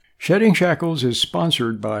Shedding Shackles is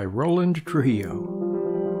sponsored by Roland Trujillo.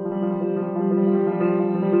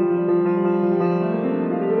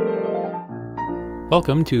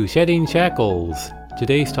 Welcome to Shedding Shackles.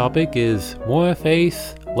 Today's topic is More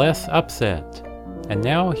Faith, Less Upset. And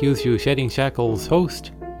now, here's your Shedding Shackles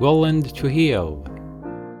host, Roland Trujillo.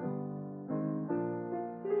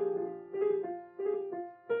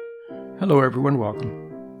 Hello everyone,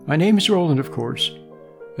 welcome. My name is Roland, of course,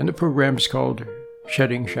 and the program is called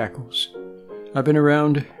Shedding Shackles. I've been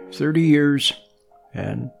around 30 years,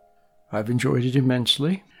 and I've enjoyed it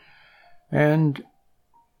immensely. And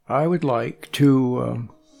I would like to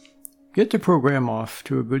get the program off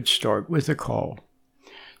to a good start with a call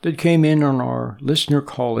that came in on our listener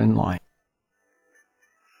call-in line.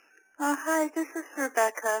 Hi, this is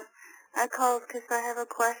Rebecca. I called because I have a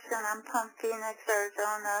question. I'm from Phoenix,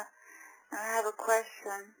 Arizona, and I have a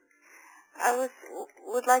question. I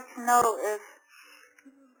would like to know if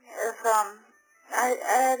I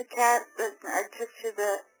had a cat that I took to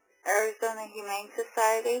the Arizona Humane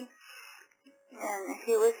Society, and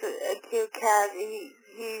he was a cute cat. He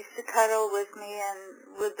used to cuddle with me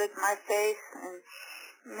and would lick my face, and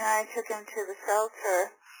then I took him to the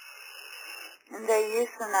shelter, and they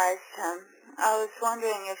euthanized him. I was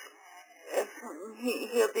wondering if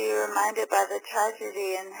he'll be reminded by the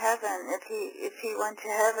tragedy in heaven. If he went to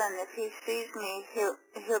heaven, if he sees me,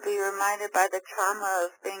 he'll be reminded by the trauma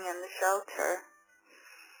of being in the shelter.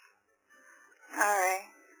 All right.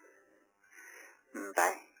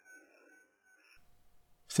 Bye.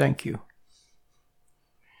 Thank you.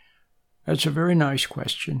 That's a very nice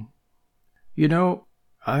question. You know,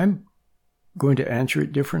 I'm going to answer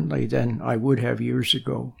it differently than I would have years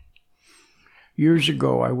ago. Years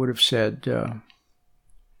ago, I would have said,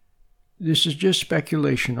 this is just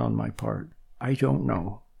speculation on my part. I don't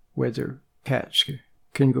know whether cats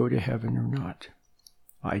can go to heaven or not.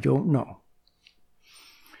 I don't know.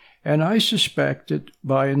 And I suspect that,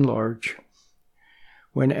 by and large,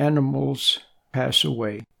 when animals pass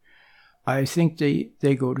away, I think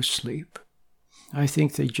they go to sleep. I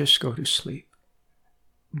think they just go to sleep.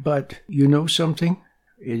 But you know something?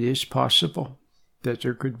 It is possible that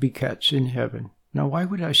there could be cats in heaven. Now, why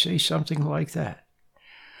would I say something like that?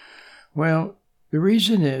 Well, the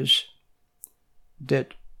reason is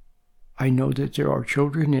that I know that there are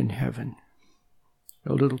children in heaven.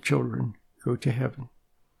 The little children go to heaven.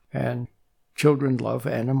 And children love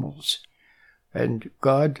animals. And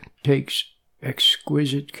God takes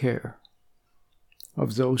exquisite care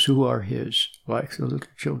of those who are His, like the little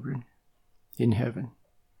children in heaven.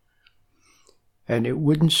 And it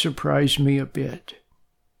wouldn't surprise me a bit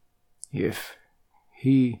if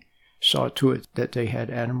He saw to it that they had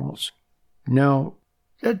animals. Now,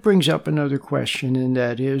 that brings up another question, and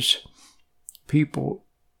that is people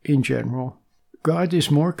in general. God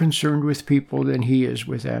is more concerned with people than He is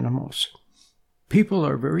with animals. People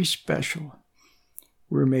are very special.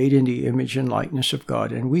 We're made in the image and likeness of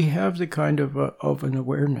God, and we have the kind of an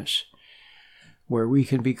awareness where we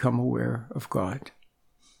can become aware of God.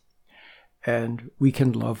 And we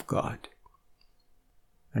can love God.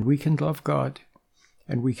 And we can love God,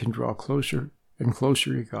 and we can draw closer and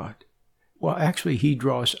closer to God. Well, actually, He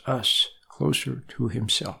draws us closer to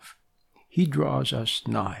Himself. He draws us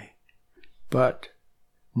nigh. But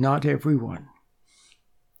not everyone.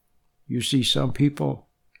 You see, some people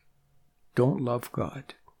don't love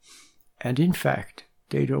God. And in fact,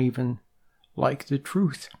 they don't even like the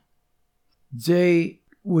truth. They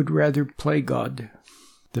would rather play God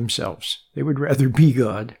themselves. They would rather be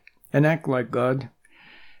God and act like God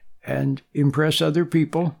and impress other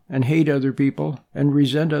people and hate other people and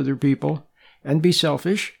resent other people and be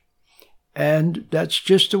selfish. And that's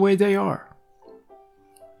just the way they are.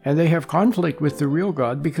 And they have conflict with the real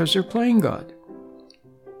God because they're playing God.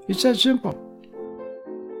 It's that simple.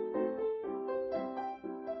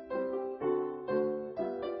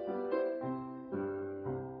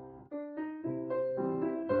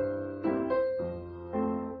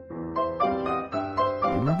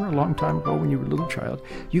 Remember a long time ago when you were a little child,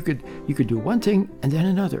 you could do one thing and then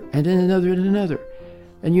another and then another and another.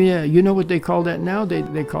 And you know what they call that now?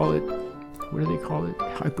 They call it, what do they call it?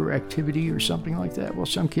 Hyperactivity or something like that. Well,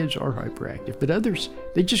 some kids are hyperactive, but others,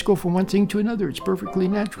 they just go from one thing to another. It's perfectly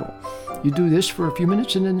natural. You do this for a few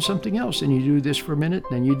minutes and then something else, and you do this for a minute,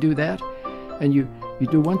 and then you do that, and you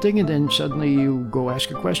do one thing and then suddenly you go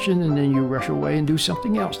ask a question and then you rush away and do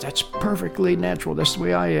something else. That's perfectly natural. That's the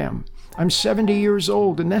way I am. I'm 70 years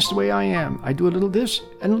old and that's the way I am. I do a little this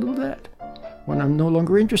and a little that. When I'm no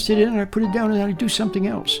longer interested in it, I put it down and I do something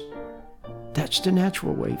else. That's the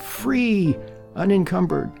natural way. Free,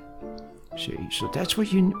 unencumbered. See, so that's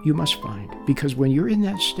what you must find. Because when you're in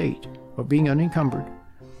that state of being unencumbered,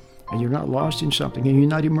 and you're not lost in something, and you're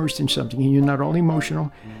not immersed in something, and you're not all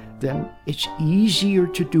emotional, then it's easier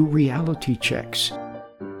to do reality checks.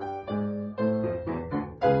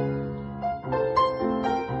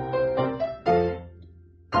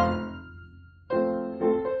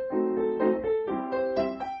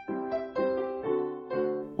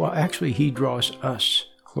 Well, actually, he draws us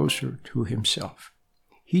closer to himself.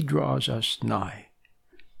 He draws us nigh,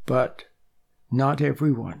 but not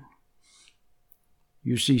everyone.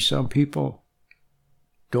 You see, some people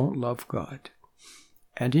don't love God.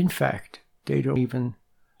 And in fact, they don't even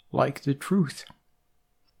like the truth.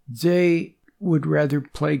 They would rather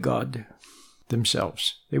play God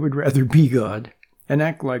themselves. They would rather be God and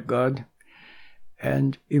act like God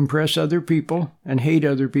and impress other people and hate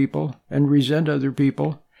other people and resent other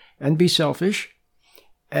people and be selfish.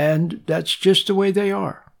 And that's just the way they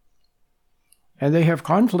are. And they have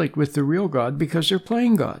conflict with the real God because they're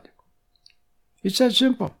playing God. It's that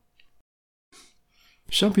simple.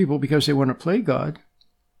 Some people, because they want to play God,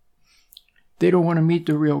 they don't want to meet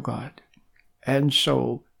the real God. And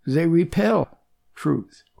so they repel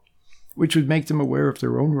truth, which would make them aware of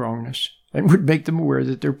their own wrongness, and would make them aware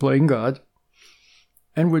that they're playing God,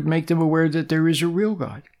 and would make them aware that there is a real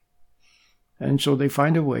God. And so they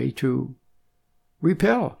find a way to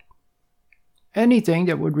repel anything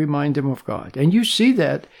that would remind them of God. And you see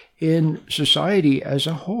that in society as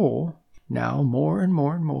a whole now more and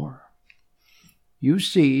more and more. You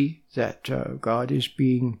see that God is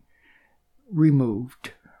being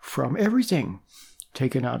removed from everything,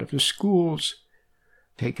 taken out of the schools,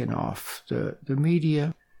 taken off the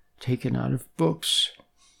media, taken out of books,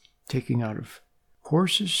 taken out of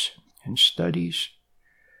courses and studies,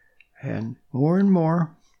 and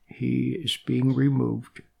more he is being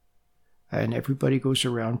removed, and everybody goes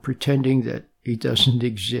around pretending that he doesn't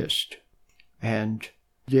exist, and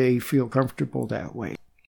they feel comfortable that way.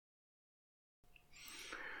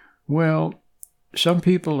 Well, some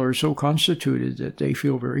people are so constituted that they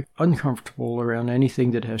feel very uncomfortable around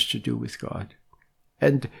anything that has to do with God.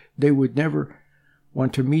 And they would never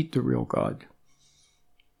want to meet the real God.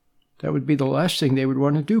 That would be the last thing they would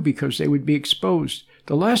want to do because they would be exposed.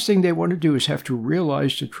 The last thing they want to do is have to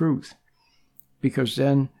realize the truth, because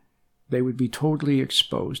then they would be totally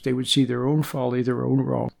exposed. They would see their own folly, their own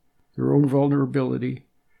wrong, their own vulnerability,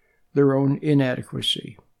 their own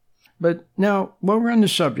inadequacy. But now, while we're on the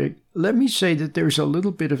subject, let me say that there's a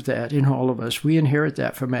little bit of that in all of us. We inherit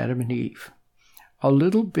that from Adam and Eve. A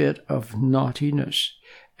little bit of naughtiness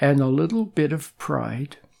and a little bit of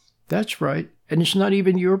pride. That's right. And it's not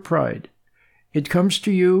even your pride. It comes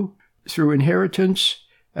to you through inheritance,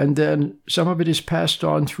 and then some of it is passed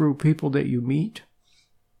on through people that you meet.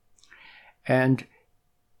 And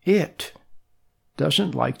it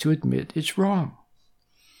doesn't like to admit it's wrong.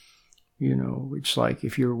 You know, it's like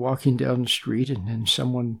if you're walking down the street and then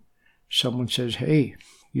someone says, hey,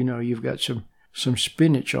 you know, you've got some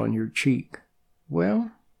spinach on your cheek.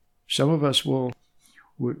 Well, some of us will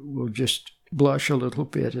just blush a little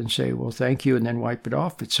bit and say, well, thank you, and then wipe it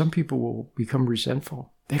off. But some people will become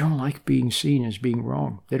resentful. They don't like being seen as being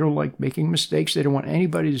wrong. They don't like making mistakes. They don't want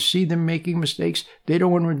anybody to see them making mistakes. They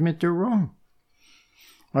don't want to admit they're wrong.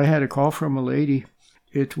 I had a call from a lady.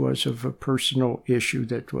 It was of a personal issue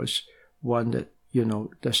that was one that, you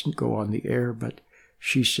know, doesn't go on the air, but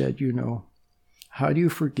she said, you know, how do you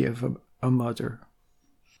forgive a mother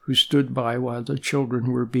who stood by while the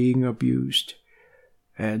children were being abused?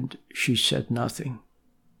 And she said nothing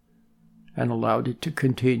and allowed it to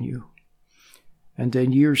continue. And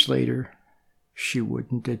then years later, she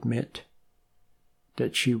wouldn't admit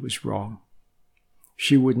that she was wrong.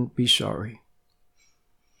 She wouldn't be sorry.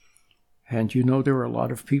 And you know, there are a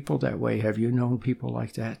lot of people that way. Have you known people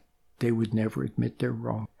like that? They would never admit they're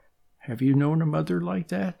wrong. Have you known a mother like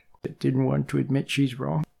that didn't want to admit she's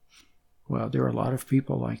wrong? Well, there are a lot of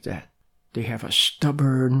people like that. They have a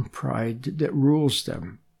stubborn pride that rules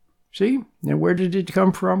them. See? And where did it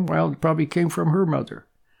come from? Well, it probably came from her mother.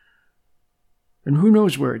 And who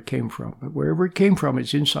knows where it came from? But wherever it came from,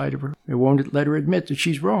 it's inside of her. It won't let her admit that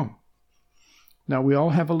she's wrong. Now, we all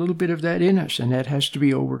have a little bit of that in us, and that has to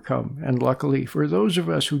be overcome. And luckily, for those of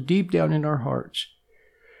us who deep down in our hearts,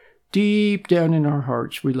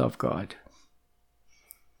 we love God,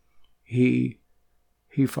 He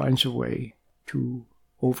finds a way to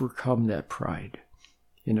overcome that pride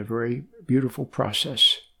in a very beautiful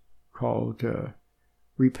process called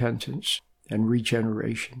repentance and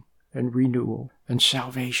regeneration and renewal and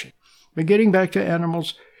salvation. But getting back to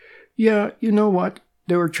animals, yeah, you know what?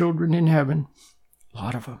 There are children in heaven, a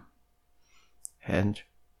lot of them. And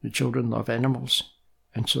The children love animals,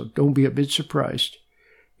 and so don't be a bit surprised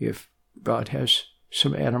if God has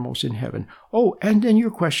some animals in heaven. Oh, and then your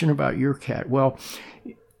question about your cat. Well,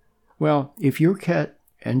 if your cat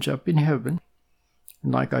ends up in heaven,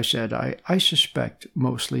 and like I said, I suspect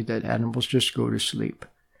mostly that animals just go to sleep.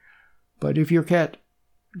 But if your cat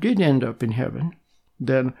did end up in heaven,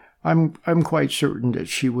 then I'm quite certain that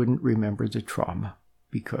she wouldn't remember the trauma,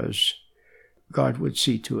 because God would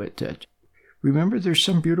see to it that. Remember, there's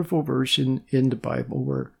some beautiful verse in the Bible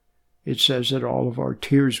where it says that all of our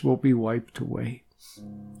tears will be wiped away.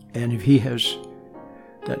 And if he has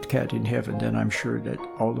that cat in heaven, then I'm sure that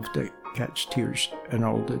all of the cat's tears and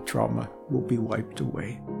all the trauma will be wiped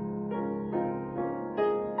away.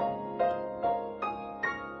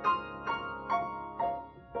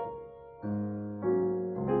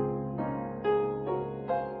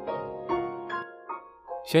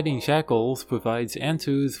 Shedding Shackles provides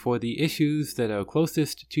answers for the issues that are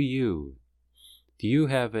closest to you. Do you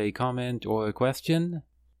have a comment or a question?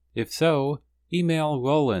 If so, email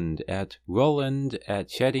Roland at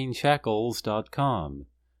roland@sheddingshackles.com.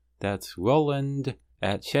 That's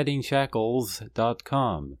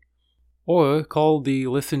roland@sheddingshackles.com. Or call the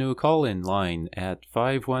listener call-in line at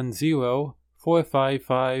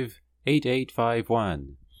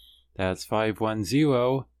 510-455-8851. That's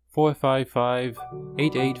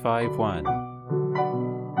 510-455-8851.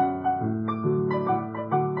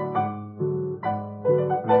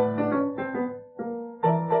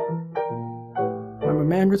 I'm a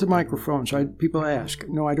man with a microphone, so people ask.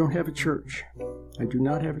 No, I don't have a church. I do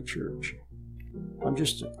not have a church. I'm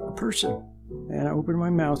just a person, and I open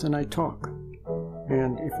my mouth and I talk.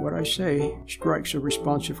 And if what I say strikes a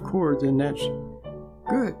responsive chord, then that's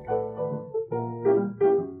good.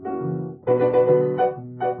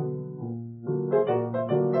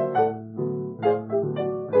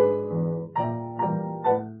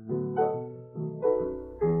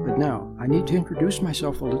 But now, I need to introduce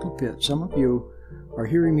myself a little bit. Some of you are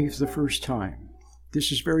hearing me for the first time.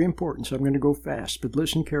 This is very important, so I'm going to go fast, but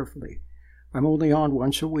listen carefully. I'm only on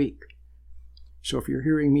once a week. So if you're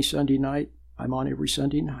hearing me Sunday night, I'm on every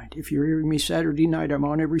Sunday night. If you're hearing me Saturday night, I'm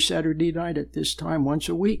on every Saturday night at this time once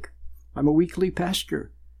a week. I'm a weekly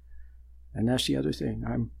pastor. And that's the other thing.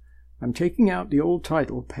 I'm taking out the old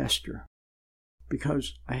title, pastor,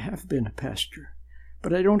 because I have been a pastor.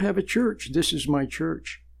 But I don't have a church. This is my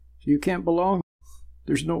church. So you can't belong.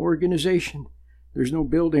 There's no organization. There's no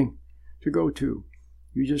building to go to.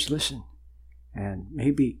 You just listen, and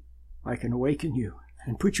maybe I can awaken you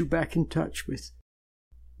and put you back in touch with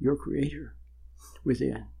your Creator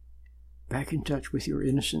within, back in touch with your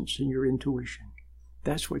innocence and your intuition.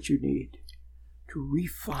 That's what you need, to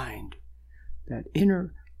re-find that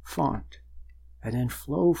inner font and then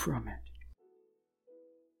flow from it.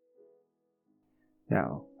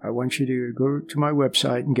 Now, I want you to go to my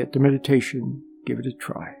website and get the meditation. Give it a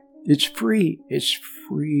try. It's free. It's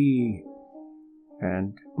free.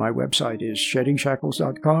 And my website is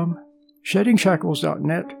sheddingshackles.com,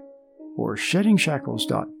 sheddingshackles.net, or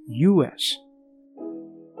sheddingshackles.us.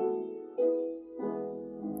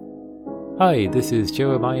 Hi, this is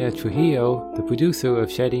Jeremiah Trujillo, the producer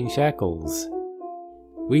of Shedding Shackles.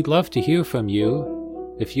 We'd love to hear from you.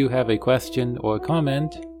 If you have a question or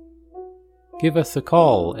comment, give us a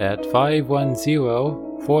call at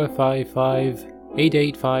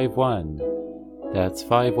 510-455-8851. That's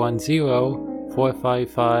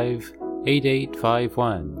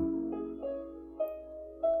 510-455-8851.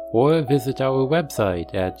 Or visit our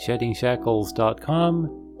website at sheddingshackles.com,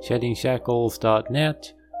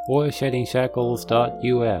 sheddingshackles.net, or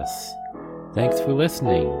sheddingshackles.us. Thanks for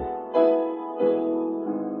listening.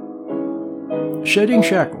 Shedding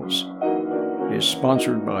Shackles is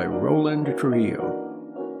sponsored by Roland Trujillo.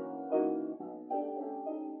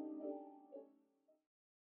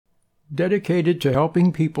 Dedicated to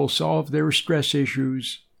helping people solve their stress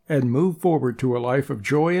issues and move forward to a life of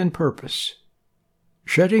joy and purpose.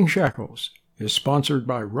 Shedding Shackles is sponsored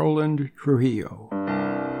by Roland Trujillo.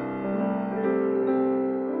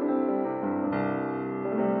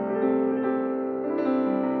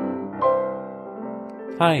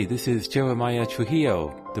 Hi, this is Jeremiah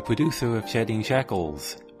Trujillo, the producer of Shedding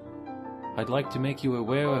Shackles. I'd like to make you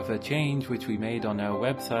aware of a change which we made on our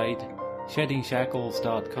website,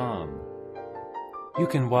 sheddingshackles.com. You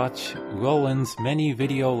can watch Roland's many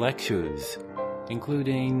video lectures,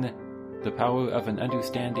 including The Power of an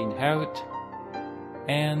Understanding Heart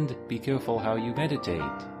and Be Careful How You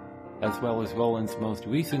Meditate, as well as Roland's most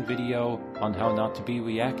recent video on how not to be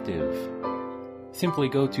reactive. Simply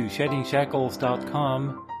go to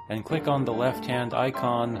sheddingshackles.com and click on the left-hand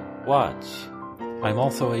icon, Watch. I'm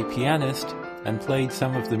also a pianist, and played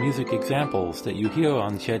some of the music examples that you hear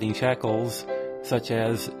on Shedding Shackles, such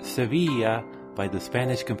as Sevilla by the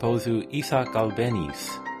Spanish composer Isaac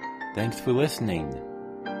Albeniz. Thanks for listening.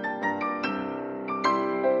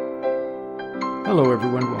 Hello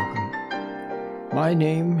everyone, welcome. My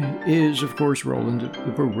name is, of course, Roland.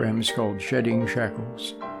 The program is called Shedding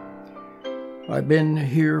Shackles. I've been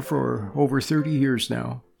here for over 30 years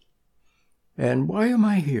now. And why am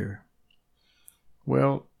I here?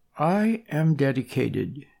 Well, I am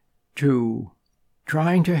dedicated to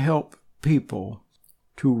trying to help people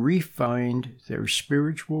to re-find their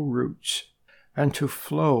spiritual roots and to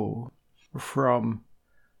flow from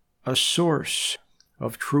a source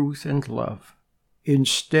of truth and love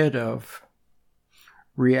instead of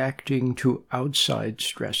reacting to outside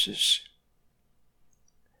stresses.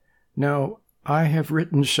 Now, I have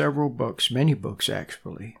written several books, many books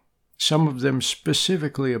actually, some of them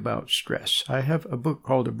specifically about stress. I have a book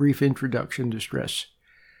called A Brief Introduction to Stress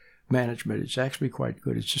Management. It's actually quite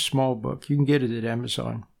good. It's a small book. You can get it at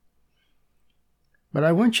Amazon. But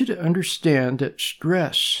I want you to understand that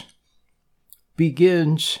stress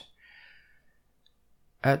begins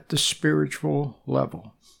at the spiritual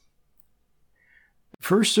level.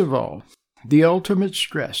 First of all, the ultimate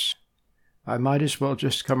stress, I might as well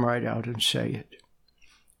just come right out and say it.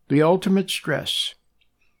 The ultimate stress,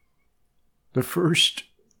 the first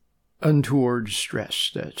untoward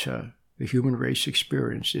stress that the human race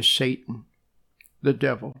experienced is Satan, the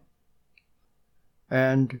devil.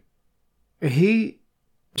 And he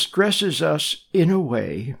stresses us in a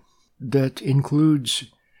way that includes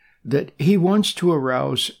that he wants to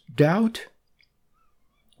arouse doubt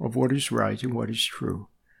of what is right and what is true,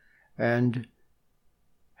 and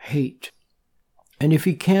hate. And if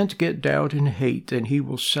he can't get doubt and hate, then he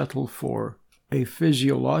will settle for a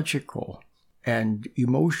physiological and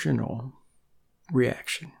emotional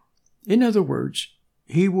reaction. In other words,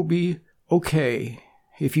 he will be okay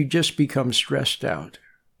if you just become stressed out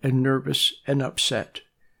and nervous and upset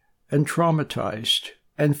and traumatized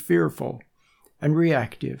and fearful and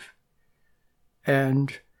reactive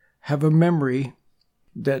and have a memory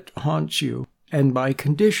that haunts you, and by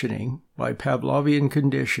conditioning, by Pavlovian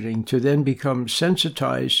conditioning, to then become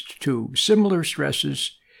sensitized to similar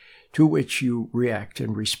stresses to which you react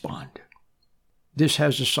and respond. This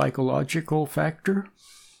has a psychological factor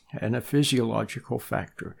and a physiological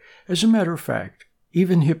factor. As a matter of fact,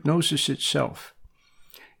 even hypnosis itself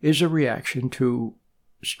is a reaction to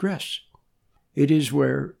stress. It is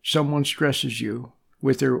where someone stresses you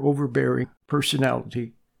with their overbearing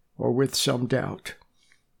personality or with some doubt,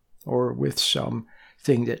 or with some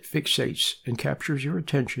thing that fixates and captures your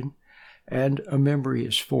attention, and a memory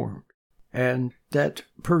is formed. And that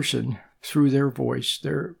person, through their voice,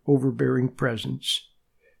 their overbearing presence,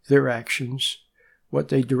 their actions, what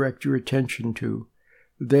they direct your attention to,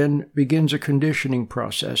 then begins a conditioning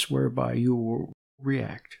process whereby you will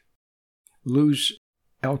react, lose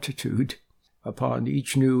altitude upon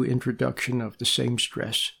each new introduction of the same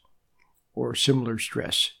stress or similar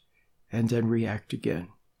stress, and then react again.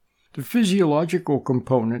 The physiological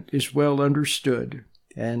component is well understood,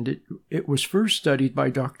 and it was first studied by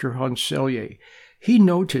Dr. Hans Selye. He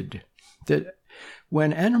noted that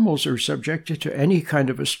when animals are subjected to any kind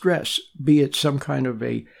of a stress, be it some kind of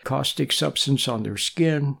a caustic substance on their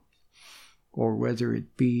skin, or whether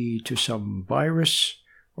it be to some virus,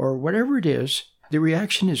 or whatever it is, the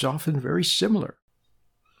reaction is often very similar.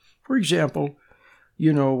 For example,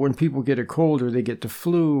 when people get a cold, or they get the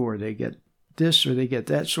flu, or they get this or they get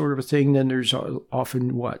that sort of a thing, then there's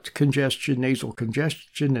often congestion, nasal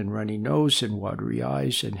congestion, and runny nose, and watery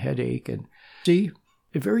eyes, and headache. And see,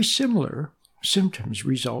 very similar symptoms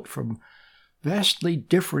result from vastly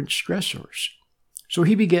different stressors. So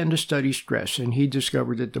he began to study stress, and he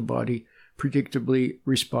discovered that the body predictably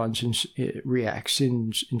responds and reacts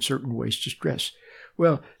in certain ways to stress.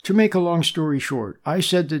 Well, to make a long story short, I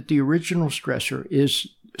said that the original stressor is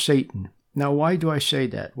Satan. Now, why do I say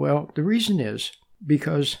that? Well, the reason is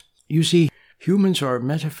because, you see, humans are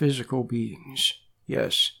metaphysical beings.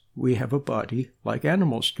 Yes, we have a body like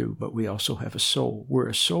animals do, but we also have a soul. We're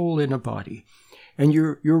a soul in a body. And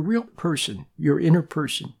your real person, your inner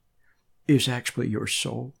person, is actually your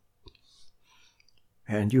soul.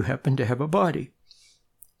 And you happen to have a body,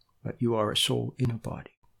 but you are a soul in a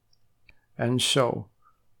body. And so,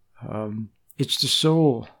 it's the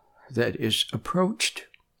soul that is approached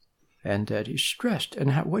and that is stressed.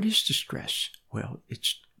 And what is the stress? Well,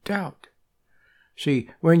 it's doubt. See,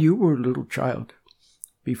 when you were a little child,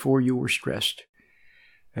 before you were stressed,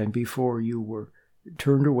 and before you were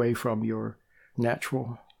turned away from your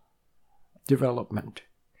natural development,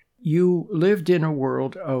 you lived in a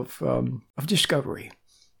world of discovery.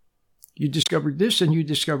 You discovered this and you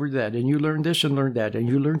discovered that, and you learned this and learned that, and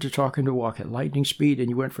you learned to talk and to walk at lightning speed, and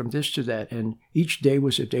you went from this to that, and each day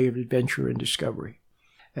was a day of adventure and discovery.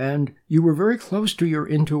 And you were very close to your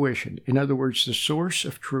intuition, in other words, the source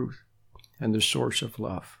of truth and the source of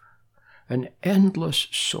love, an endless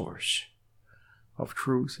source of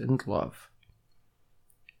truth and love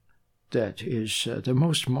that is the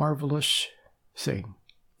most marvelous thing,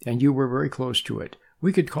 and you were very close to it.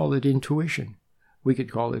 We could call it intuition. We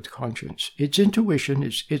could call it conscience. It's intuition,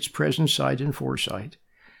 it's present sight and foresight.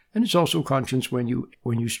 And it's also conscience when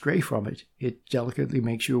you stray from it. It delicately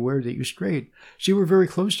makes you aware that you strayed. So you were very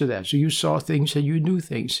close to that. So you saw things and you knew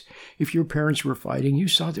things. If your parents were fighting, you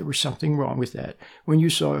saw there was something wrong with that. When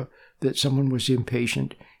you saw that someone was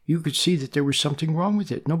impatient, you could see that there was something wrong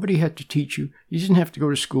with it. Nobody had to teach you. You didn't have to go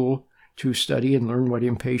to school to study and learn what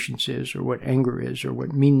impatience is, or what anger is, or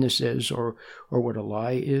what meanness is, or what a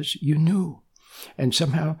lie is. You knew. And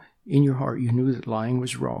somehow, in your heart, you knew that lying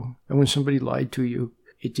was wrong. And when somebody lied to you,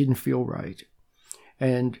 it didn't feel right.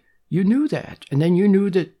 And you knew that. And then you knew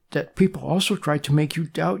that people also tried to make you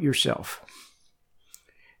doubt yourself.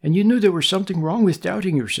 And you knew there was something wrong with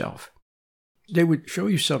doubting yourself. They would show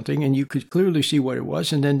you something, and you could clearly see what it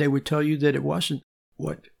was, and then they would tell you that it wasn't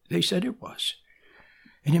what they said it was.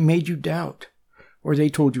 And it made you doubt. Or they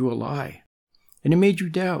told you a lie. And it made you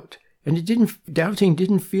doubt. And doubting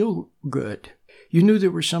didn't feel good. You knew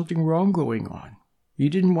there was something wrong going on. You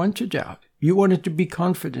didn't want to doubt. You wanted to be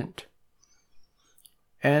confident.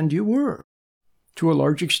 And you were. To a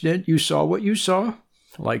large extent, you saw what you saw,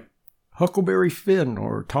 like Huckleberry Finn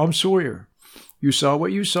or Tom Sawyer. You saw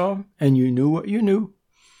what you saw, and you knew what you knew.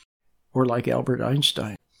 Or like Albert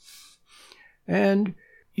Einstein. And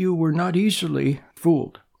you were not easily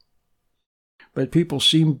fooled. But people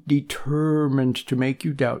seemed determined to make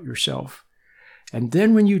you doubt yourself. And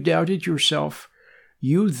then when you doubted yourself,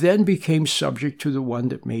 you then became subject to the one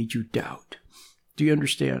that made you doubt. Do you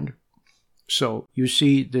understand? So you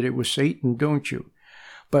see that it was Satan, don't you?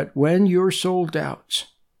 But when your soul doubts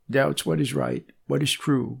what is right, what is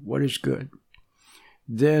true, what is good,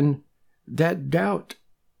 then that doubt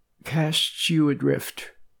casts you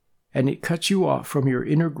adrift, and it cuts you off from your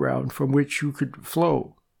inner ground from which you could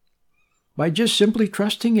flow by just simply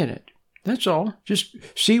trusting in it. That's all. Just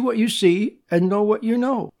see what you see and know what you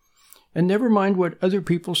know. And never mind what other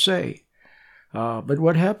people say. But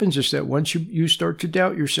what happens is that once you start to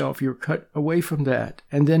doubt yourself, you're cut away from that.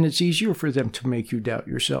 And then it's easier for them to make you doubt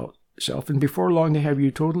yourself. And before long, they have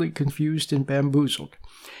you totally confused and bamboozled.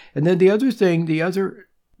 And then the other thing, the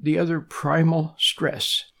other primal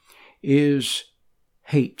stress is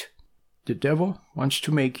hate. The devil wants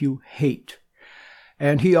to make you hate.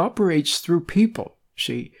 And he operates through people.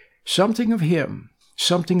 See, something of him,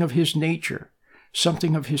 something of his nature,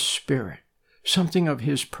 something of his spirit, something of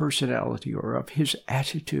his personality or of his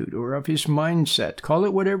attitude or of his mindset, call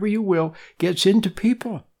it whatever you will, gets into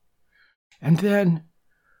people. And then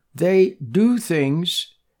they do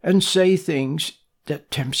things and say things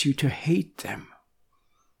that tempts you to hate them,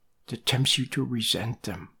 that tempts you to resent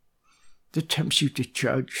them, that tempts you to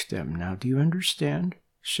judge them. Now, do you understand?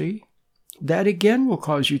 See? That again will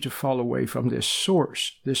cause you to fall away from this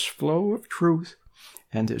source, this flow of truth,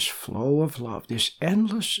 and this flow of love, this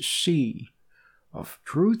endless sea of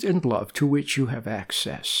truth and love to which you have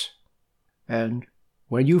access. And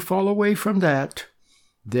when you fall away from that,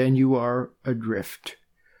 then you are adrift.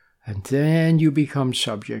 And then you become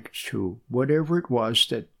subject to whatever it was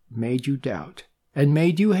that made you doubt and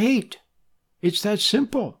made you hate. It's that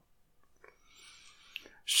simple.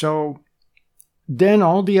 So then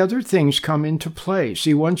all the other things come into play.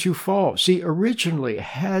 See, once you fall, originally,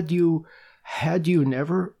 had you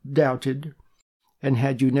never doubted and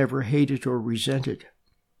had you never hated or resented,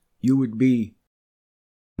 you would be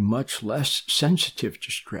much less sensitive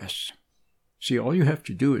to stress. See, all you have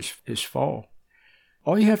to do is fall.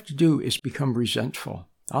 All you have to do is become resentful.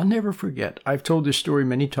 I'll never forget. I've told this story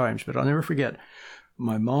many times, but I'll never forget.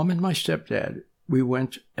 My mom and my stepdad, we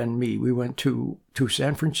went to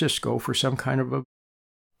San Francisco for some kind of a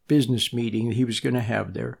business meeting that he was going to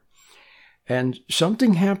have there. And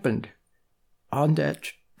something happened on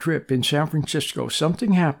that trip in San Francisco.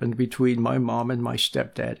 Something happened between my mom and my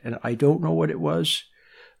stepdad, and I don't know what it was.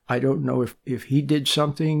 I don't know if he did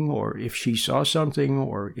something or if she saw something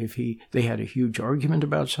or if they had a huge argument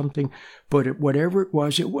about something. But whatever it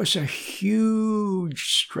was a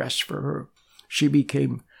huge stress for her. She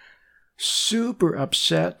became super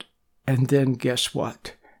upset, and then guess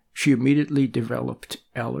what? She immediately developed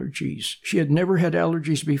allergies. She had never had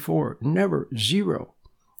allergies before. Never. Zero.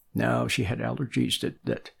 Now she had allergies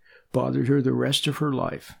that bothered her the rest of her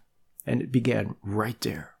life. And it began right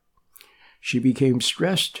there. She became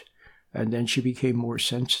stressed, and then she became more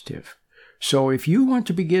sensitive. So if you want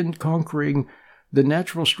to begin conquering the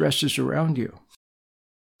natural stresses around you,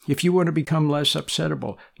 if you want to become less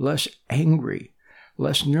upsettable, less angry,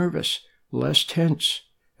 less nervous, less tense,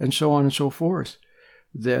 and so on and so forth,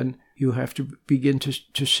 then you have to begin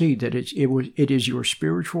to see that it is your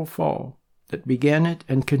spiritual fall that began it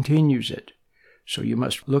and continues it. So you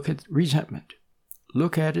must look at resentment,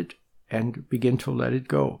 look at it, and begin to let it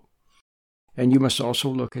go. And you must also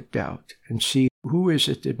look at doubt and see who is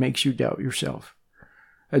it that makes you doubt yourself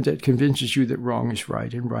and that convinces you that wrong is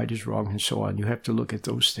right and right is wrong and so on. You have to look at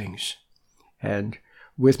those things. And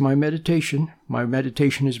with my meditation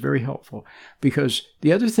is very helpful, because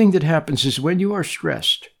the other thing that happens is when you are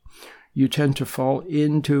stressed, you tend to fall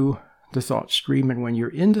into the thought stream. And when you're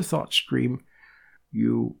in the thought stream,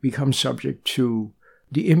 you become subject to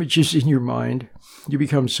the images in your mind. You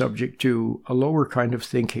become subject to a lower kind of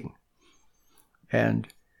thinking. And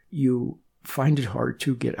you find it hard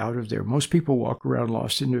to get out of there. Most people walk around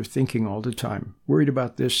lost in their thinking all the time, worried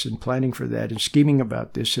about this and planning for that and scheming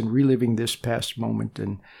about this and reliving this past moment.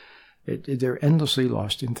 And they're endlessly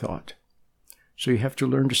lost in thought. So you have to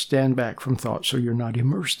learn to stand back from thought so you're not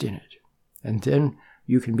immersed in it. And then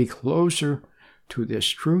you can be closer to this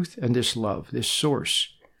truth and this love, this source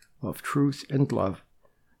of truth and love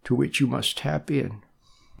to which you must tap in,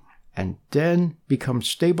 and then become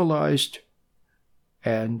stabilized,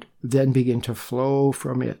 and then begin to flow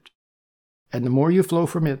from it. And the more you flow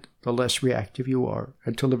from it, the less reactive you are,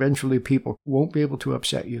 until eventually people won't be able to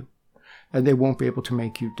upset you, and they won't be able to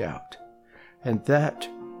make you doubt. And that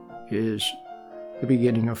is the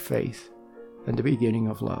beginning of faith, and the beginning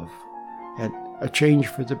of love, and a change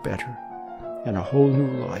for the better, and a whole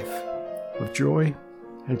new life of joy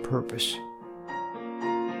and purpose.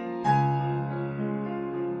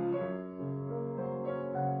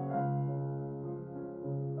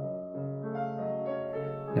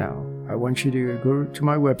 Now, I want you to go to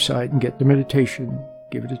my website and get the meditation.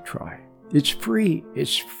 Give it a try. It's free.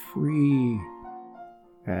 It's free.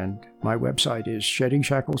 And my website is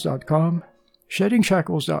sheddingshackles.com,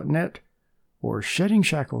 sheddingshackles.net, or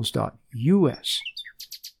sheddingshackles.us.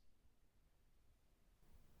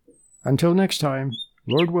 Until next time,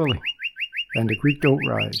 Lord willing, and the creek don't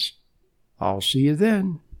rise. I'll see you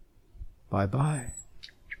then. Bye-bye.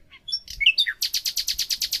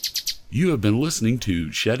 You have been listening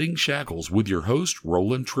to Shedding Shackles with your host,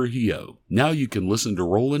 Roland Trujillo. Now you can listen to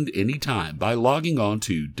Roland anytime by logging on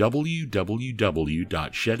to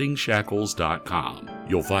www.sheddingshackles.com.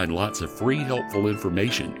 You'll find lots of free, helpful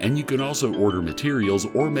information, and you can also order materials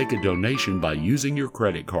or make a donation by using your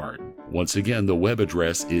credit card. Once again, the web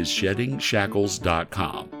address is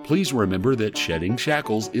sheddingshackles.com. Please remember that Shedding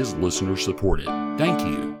Shackles is listener-supported. Thank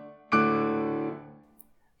you.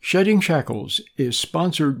 Shedding Shackles is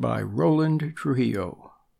sponsored by Roland Trujillo.